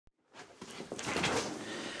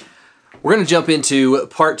We're going to jump into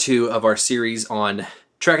part 2 of our series on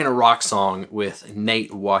tracking a rock song with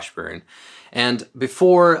Nate Washburn. And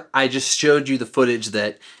before I just showed you the footage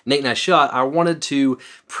that Nate and I shot, I wanted to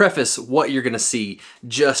preface what you're going to see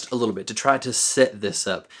just a little bit to try to set this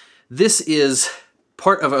up. This is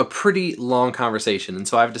part of a pretty long conversation, and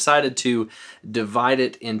so I've decided to divide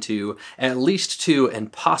it into at least 2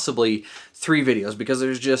 and possibly 3 videos because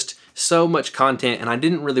there's just so much content, and I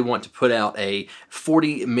didn't really want to put out a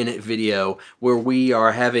 40-minute video where we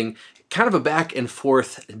are having kind of a back and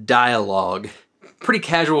forth dialogue, pretty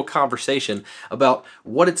casual conversation about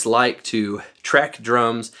what it's like to track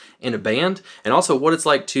drums in a band, and also what it's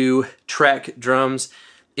like to track drums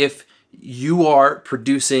if you are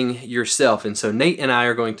producing yourself. And so Nate and I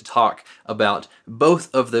are going to talk about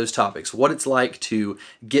both of those topics, what it's like to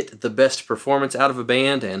get the best performance out of a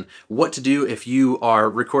band and what to do if you are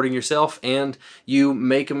recording yourself and you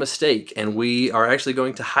make a mistake. And we are actually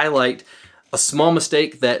going to highlight a small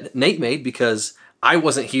mistake that Nate made because I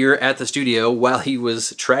wasn't here at the studio while he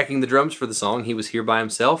was tracking the drums for the song. He was here by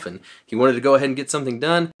himself and he wanted to go ahead and get something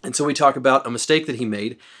done. And so we talk about a mistake that he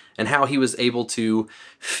made and how he was able to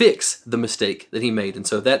fix the mistake that he made. And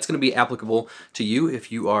so that's going to be applicable to you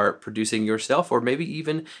if you are producing yourself, or maybe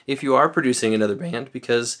even if you are producing another band,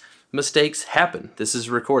 because mistakes happen. This is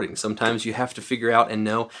recording. Sometimes you have to figure out and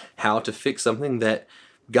know how to fix something that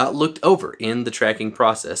got looked over in the tracking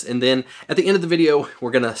process. And then at the end of the video,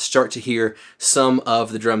 we're going to start to hear some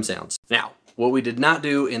of the drum sounds. Now, what we did not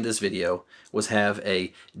do in this video was have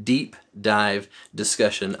a deep dive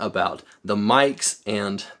discussion about the mics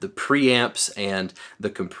and the preamps and the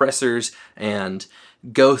compressors and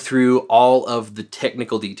go through all of the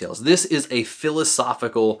technical details. This is a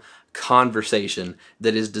philosophical conversation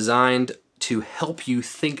that is designed to help you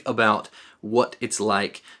think about what it's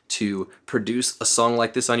like to produce a song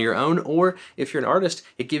like this on your own, or if you're an artist,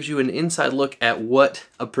 it gives you an inside look at what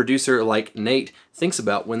a producer like Nate thinks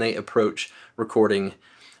about when they approach recording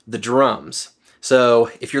the drums. So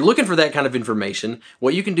if you're looking for that kind of information,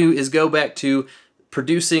 what you can do is go back to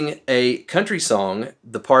producing a country song,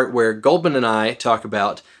 the part where Goldman and I talk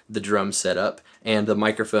about the drum setup and the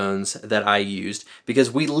microphones that I used, because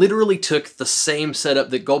we literally took the same setup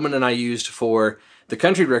that Goldman and I used for the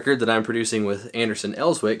country record that I'm producing with Anderson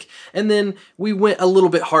Ellswick, and then we went a little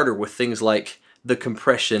bit harder with things like the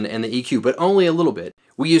compression and the EQ, but only a little bit.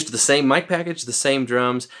 We used the same mic package, the same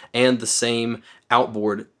drums, and the same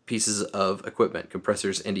outboard pieces of equipment,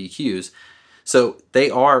 compressors and EQs. So they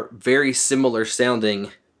are very similar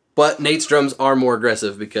sounding, but Nate's drums are more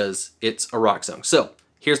aggressive because it's a rock song. So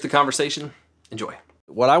here's the conversation. Enjoy.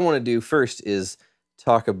 What I want to do first is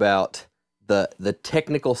talk about the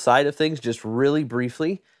technical side of things just really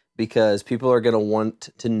briefly, because people are going to want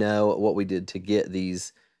to know what we did to get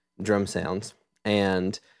these drum sounds.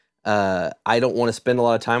 And I don't want to spend a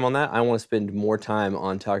lot of time on that. I want to spend more time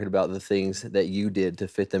on talking about the things that you did to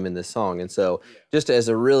fit them in this song. And so just as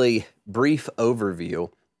a really brief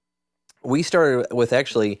overview, we started with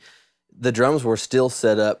actually the drums were still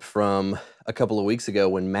set up from a couple of weeks ago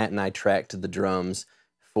when Matt and I tracked the drums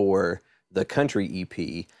for the country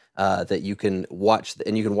EP that you can watch,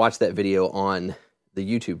 and you can watch that video on the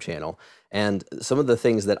YouTube channel. And some of the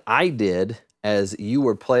things that I did as you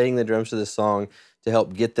were playing the drums to this song to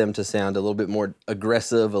help get them to sound a little bit more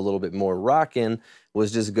aggressive, a little bit more rockin',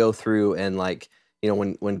 was just go through and, like, you know,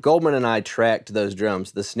 when Goldman and I tracked those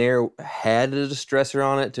drums, the snare had a distressor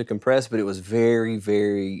on it to compress, but it was very,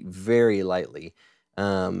 very, very lightly.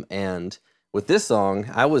 And with this song,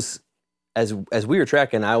 I was, as we were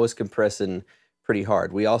tracking, I was compressing pretty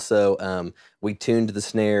hard. We also, we tuned the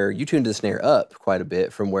snare, you tuned the snare up quite a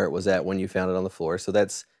bit from where it was at when you found it on the floor. So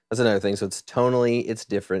that's another thing. So it's tonally, it's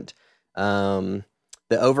different.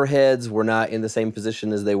 The overheads were not in the same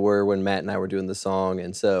position as they were when Matt and I were doing the song.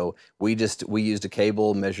 And so we used a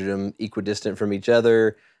cable, measured them equidistant from each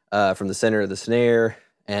other, from the center of the snare.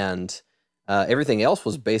 And everything else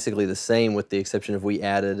was basically the same, with the exception of we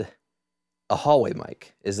added a hallway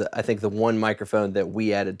mic, is I think the one microphone that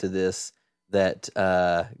we added to this that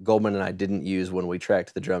Goldman and I didn't use when we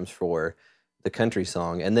tracked the drums for the country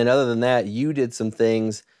song. And then other than that, you did some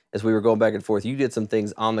things, as we were going back and forth, you did some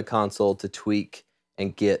things on the console to tweak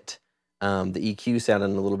and get the EQ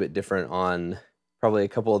sounding a little bit different on probably a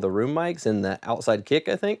couple of the room mics and the outside kick,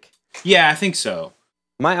 I think. Yeah, I think so.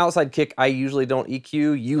 My outside kick, I usually don't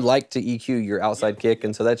EQ. You like to EQ your outside kick,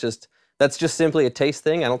 and so that's just simply a taste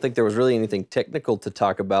thing. I don't think there was really anything technical to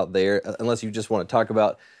talk about there, unless you just want to talk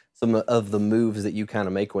about some of the moves that you kind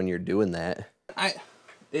of make when you're doing that.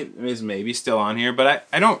 It is maybe still on here, but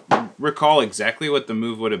I don't recall exactly what the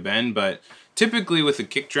move would have been, but typically with a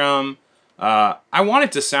kick drum, I want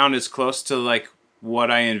it to sound as close to like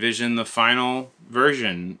what I envision the final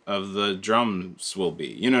version of the drums will be.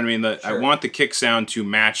 You know what I mean? I want the kick sound to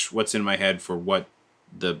match what's in my head for what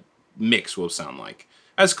the mix will sound like.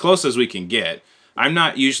 As close as we can get. I'm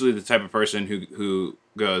not usually the type of person who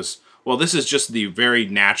goes, well, this is just the very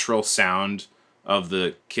natural sound of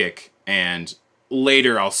the kick, and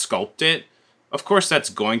later I'll sculpt it. Of course, that's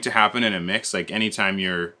going to happen in a mix. Like anytime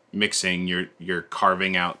you're mixing, you're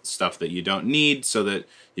carving out stuff that you don't need so that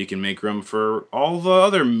you can make room for all the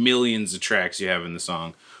other millions of tracks you have in the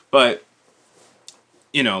song. But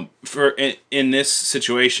you know, in this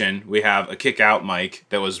situation, we have a kick out mic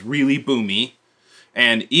that was really boomy.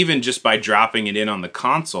 And even just by dropping it in on the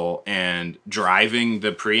console and driving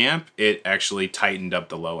the preamp, it actually tightened up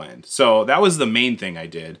the low end. So that was the main thing I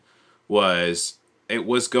did, was it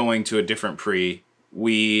was going to a different pre.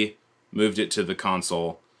 We moved it to the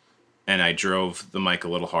console, and I drove the mic a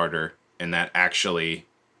little harder, and that actually,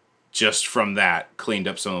 just from that, cleaned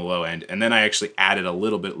up some of the low end. And then I actually added a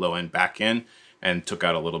little bit low end back in and took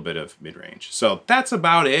out a little bit of mid-range. So that's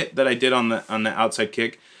about it that I did on the outside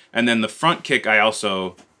kick. And then the front kick, I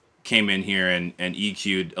also came in here and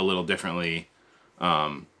EQ'd a little differently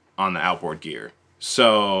on the outboard gear.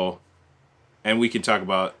 So, and we can talk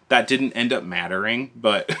about, that didn't end up mattering,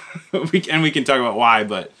 but we can talk about why,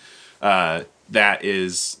 but that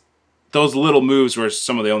is, those little moves were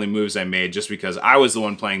some of the only moves I made just because I was the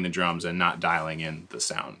one playing the drums and not dialing in the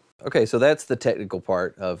sound. Okay, so that's the technical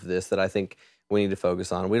part of this that I think we need to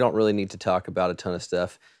focus on. We don't really need to talk about a ton of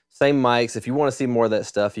stuff. Same mics. If you want to see more of that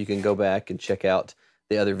stuff, you can go back and check out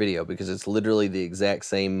the other video because it's literally the exact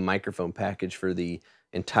same microphone package for the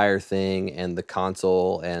entire thing, and the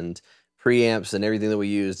console and preamps and everything that we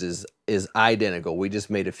used is identical. We just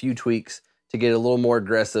made a few tweaks to get a little more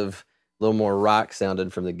aggressive, a little more rock sounding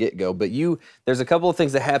from the get-go. But there's a couple of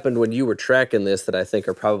things that happened when you were tracking this that I think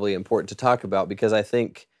are probably important to talk about, because I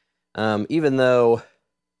think even though,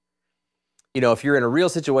 you know, if you're in a real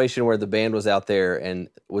situation where the band was out there and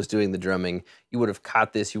was doing the drumming, you would have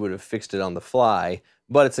caught this, you would have fixed it on the fly.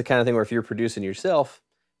 But it's the kind of thing where if you're producing yourself,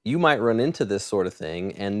 you might run into this sort of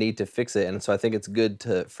thing and need to fix it. And so I think it's good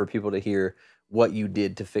for people to hear what you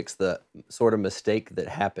did to fix the sort of mistake that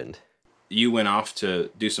happened. You went off to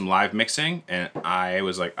do some live mixing, and I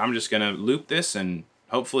was like, I'm just going to loop this and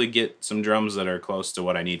hopefully get some drums that are close to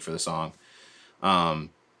what I need for the song.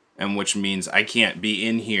 And which means I can't be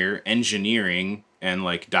in here engineering and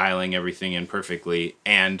like dialing everything in perfectly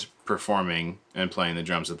and performing and playing the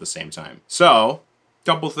drums at the same time. So, a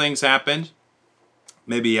couple things happened.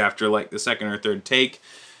 Maybe after like the second or third take,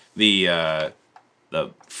 the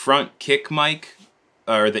front kick mic,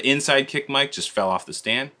 or the inside kick mic, just fell off the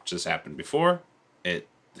stand. Just happened before. It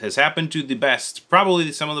has happened to the best,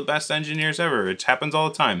 probably some of the best engineers ever. It happens all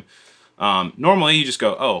the time. Normally you just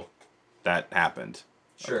go, oh, that happened.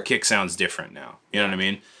 Sure. Kick sounds different now. You know what I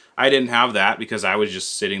mean? I didn't have that because I was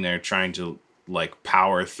just sitting there trying to like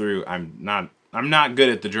power through. I'm not good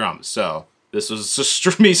at the drums, so this was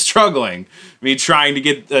just me struggling, me trying to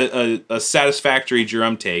get a satisfactory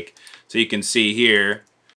drum take. So you can see here,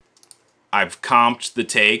 I've comped the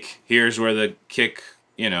take. Here's where the kick,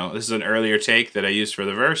 you know, this is an earlier take that I used for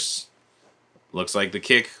the verse. Looks like the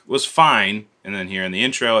kick was fine, and then here in the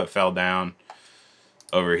intro it fell down.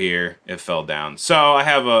 Over here, it fell down. So I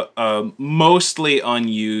have a mostly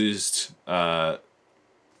unused,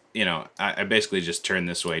 you know, I basically just turned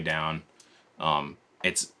this way down.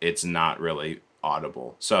 It's not really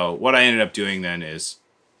audible. So what I ended up doing then is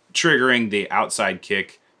triggering the outside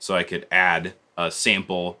kick so I could add a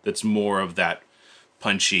sample that's more of that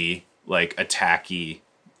punchy, like attacky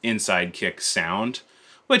inside kick sound,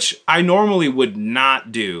 which I normally would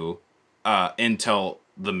not do until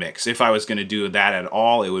the mix. If I was going to do that at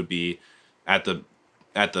all, it would be at the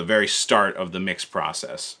very start of the mix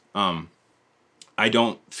process. I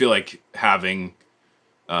don't feel like having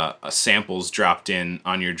samples dropped in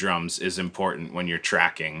on your drums is important when you're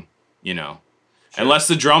tracking, you know. Sure. Unless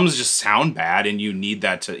the drums just sound bad and you need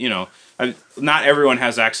that to, you know, not everyone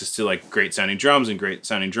has access to like great sounding drums and great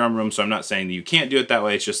sounding drum rooms, so I'm not saying that you can't do it that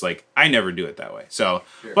way. It's just like I never do it that way. So,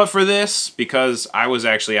 sure. But for this, because I was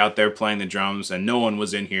actually out there playing the drums and no one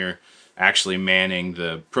was in here actually manning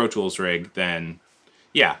the Pro Tools rig, then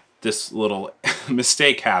yeah, this little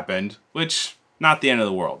mistake happened, which not the end of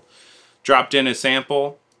the world. Dropped in a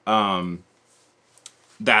sample.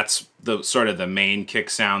 That's the sort of the main kick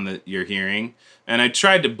sound that you're hearing. And I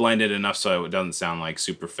tried to blend it enough so it doesn't sound like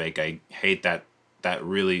super fake. I hate that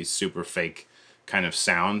really super fake kind of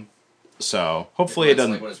sound. So hopefully it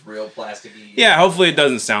doesn't. Like when it's real plasticky. Yeah, hopefully it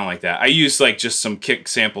doesn't sound like that. I used like just some kick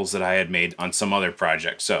samples that I had made on some other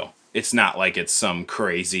project. So it's not like it's some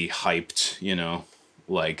crazy hyped,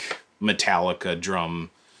 like Metallica drum,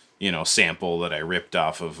 sample that I ripped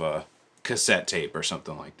off of a cassette tape or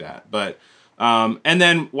something like that. But and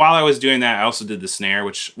then while I was doing that, I also did the snare,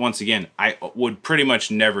 which once again I would pretty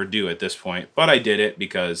much never do at this point, but I did it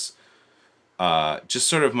because just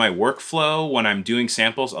sort of my workflow when I'm doing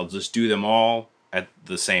samples, I'll just do them all at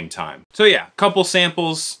the same time. So yeah, couple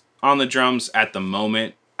samples on the drums at the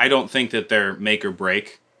moment. I don't think that they're make or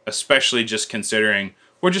break, especially just considering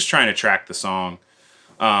we're just trying to track the song.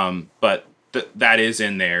 But that is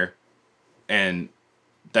in there, and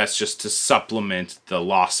that's just to supplement the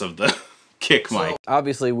loss of the kick mic.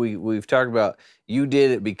 Obviously, we've talked about you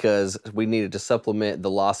did it because we needed to supplement the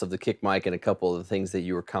loss of the kick mic and a couple of the things that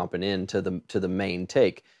you were comping in to the main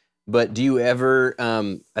take. But do you ever?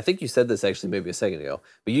 I think you said this actually maybe a second ago.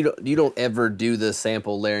 But you don't ever do the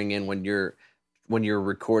sample layering in when you're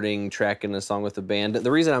recording, tracking a song with the band.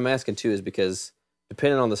 The reason I'm asking too is because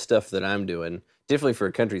depending on the stuff that I'm doing, definitely for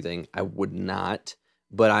a country thing, I would not.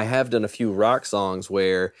 But I have done a few rock songs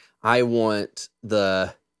where I want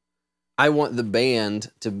the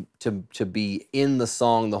band to be in the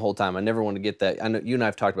song the whole time. I never want to get that. I know you and I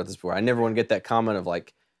have talked about this before. I never want to get that comment of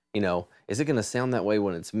like, is it going to sound that way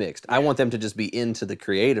when it's mixed? I want them to just be into the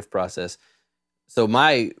creative process. So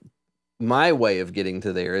my way of getting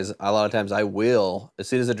to there is a lot of times I will, as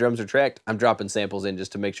soon as the drums are tracked, I'm dropping samples in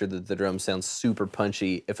just to make sure that the drums sound super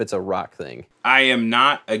punchy if it's a rock thing. I am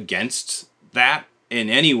not against that in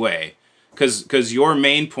any way, because your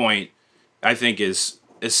main point, I think, is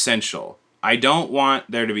essential. I don't want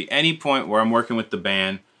there to be any point where I'm working with the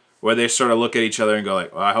band where they sort of look at each other and go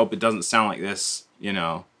like, well, I hope it doesn't sound like this,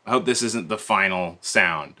 I hope this isn't the final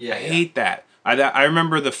sound. I hate that. I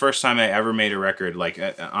remember the first time I ever made a record, like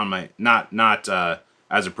on my, not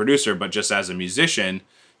as a producer, but just as a musician,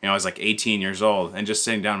 I was like 18 years old and just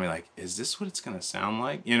sitting down and be like, is this what it's going to sound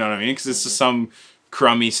like? You know what I mean? Because it's just some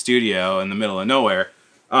crummy studio in the middle of nowhere.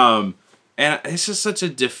 And it's just such a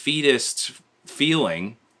defeatist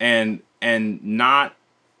feeling and not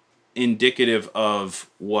indicative of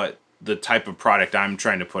what the type of product I'm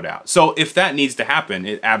trying to put out. So if that needs to happen,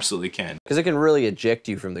 it absolutely can. Because it can really eject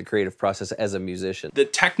you from the creative process as a musician. The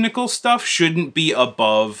technical stuff shouldn't be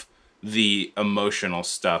above the emotional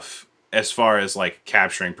stuff as far as like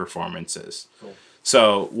capturing performances. Cool.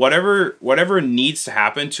 So whatever needs to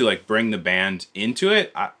happen to like bring the band into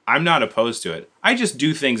it, I'm not opposed to it. I just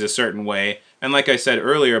do things a certain way. And like I said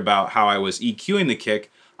earlier about how I was EQing the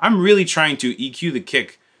kick, I'm really trying to EQ the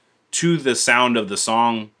kick to the sound of the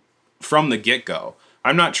song from the get-go.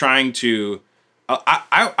 I'm not trying to...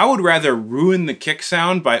 I would rather ruin the kick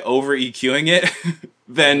sound by over-EQing it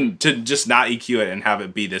than to just not EQ it and have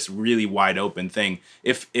it be this really wide-open thing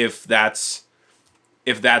if that's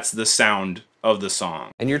the sound of the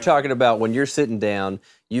song. And you're talking about when you're sitting down,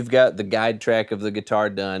 you've got the guide track of the guitar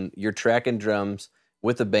done, you're tracking drums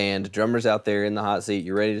with the band, drummers out there in the hot seat,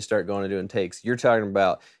 you're ready to start going and doing takes. You're talking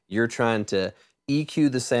about you're trying to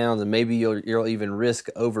EQ the sounds, and maybe you'll even risk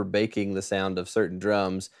over baking the sound of certain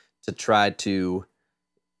drums to try to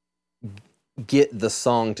get the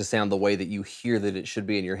song to sound the way that you hear that it should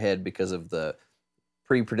be in your head because of the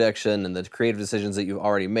pre-production and the creative decisions that you've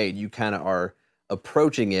already made. You kind of are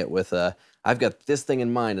approaching it with I've got this thing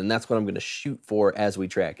in mind, and that's what I'm going to shoot for as we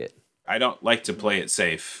track it. I don't like to play it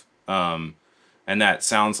safe. And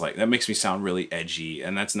that makes me sound really edgy,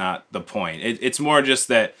 and that's not the point. It's more just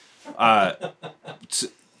that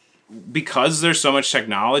because there's so much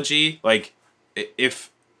technology, like if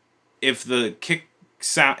the kick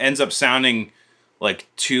sound ends up sounding like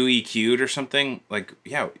too EQ'd or something, like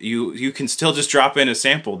you can still just drop in a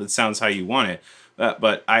sample that sounds how you want it.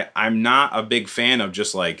 But I'm not a big fan of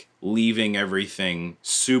just like leaving everything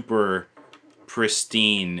super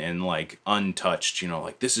pristine and like untouched,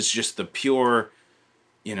 like this is just the pure,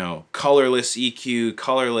 colorless EQ,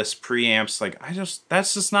 colorless preamps. Like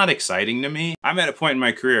that's just not exciting to me. I'm at a point in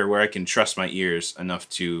my career where I can trust my ears enough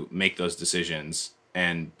to make those decisions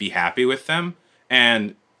and be happy with them.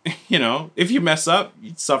 And, if you mess up,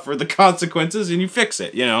 you suffer the consequences and you fix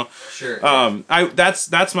it, Sure.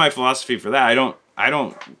 That's my philosophy for that. I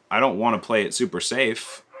don't want to play it super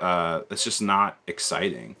safe. It's just not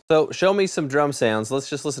exciting. So show me some drum sounds. Let's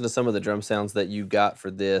just listen to some of the drum sounds that you got for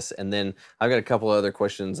this, and then I've got a couple other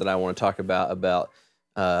questions that I want to talk about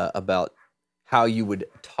how you would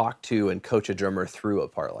talk to and coach a drummer through a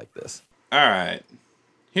part like this. All right,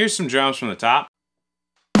 here's some drums from the top.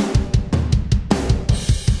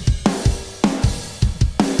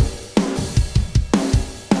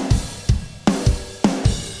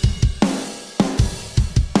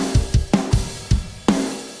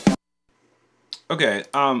 Okay,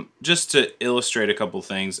 just to illustrate a couple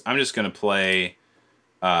things, I'm just going to play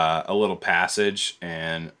a little passage,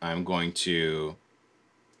 and I'm going to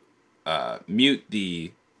mute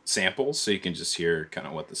the samples so you can just hear kind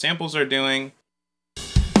of what the samples are doing.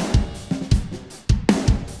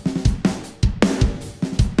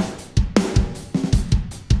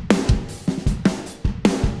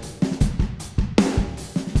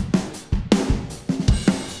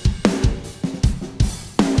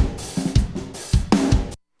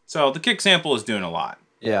 So the kick sample is doing a lot.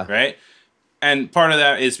 Yeah. Right? And part of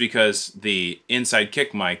that is because the inside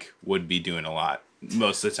kick mic would be doing a lot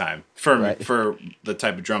most of the time for the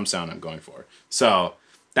type of drum sound I'm going for. So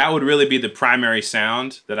that would really be the primary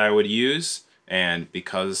sound that I would use. And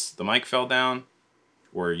because the mic fell down,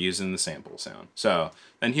 we're using the sample sound. So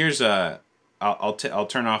then here's I'll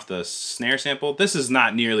turn off the snare sample. This is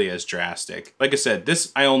not nearly as drastic. Like I said,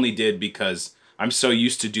 this I only did because I'm so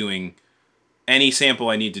used to doing any sample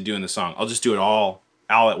I need to do in the song. I'll just do it all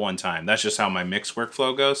at one time. That's just how my mix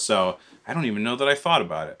workflow goes. So I don't even know that I thought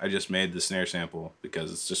about it. I just made the snare sample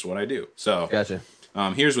because it's just what I do. So gotcha.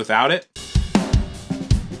 Here's without it.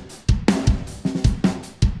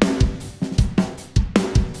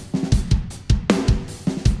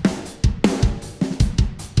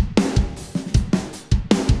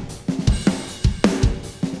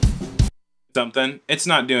 Something. It's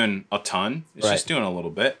not doing a ton. It's just doing a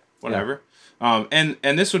little bit. Whatever. Yeah.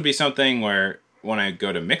 And this would be something where when I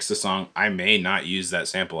go to mix the song, I may not use that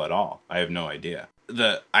sample at all. I have no idea.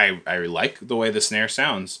 I like the way the snare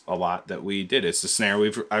sounds a lot that we did. It's the snare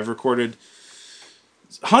I've recorded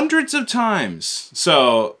hundreds of times.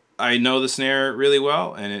 So I know the snare really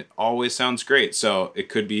well and it always sounds great. So it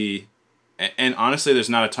could be, and honestly, there's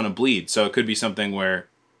not a ton of bleed. So it could be something where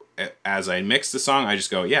as I mix the song, I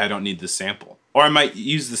just go, yeah, I don't need this sample. Or I might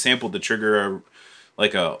use the sample to trigger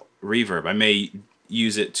a reverb. I may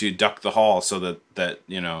use it to duck the hall so that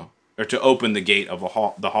you know, or to open the gate of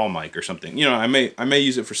the hall mic or something. You know, I may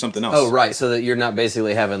use it for something else. Oh, right. So that you're not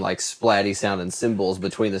basically having like splatty sounding cymbals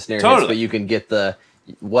between the snare hits, but you can get the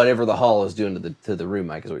whatever the hall is doing to the room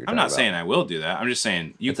mic is what you're talking about. I'm not saying I will do that. I'm just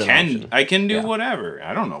saying I can do whatever.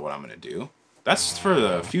 I don't know what I'm gonna do. That's for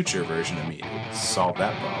the future version of me to solve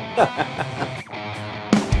that problem.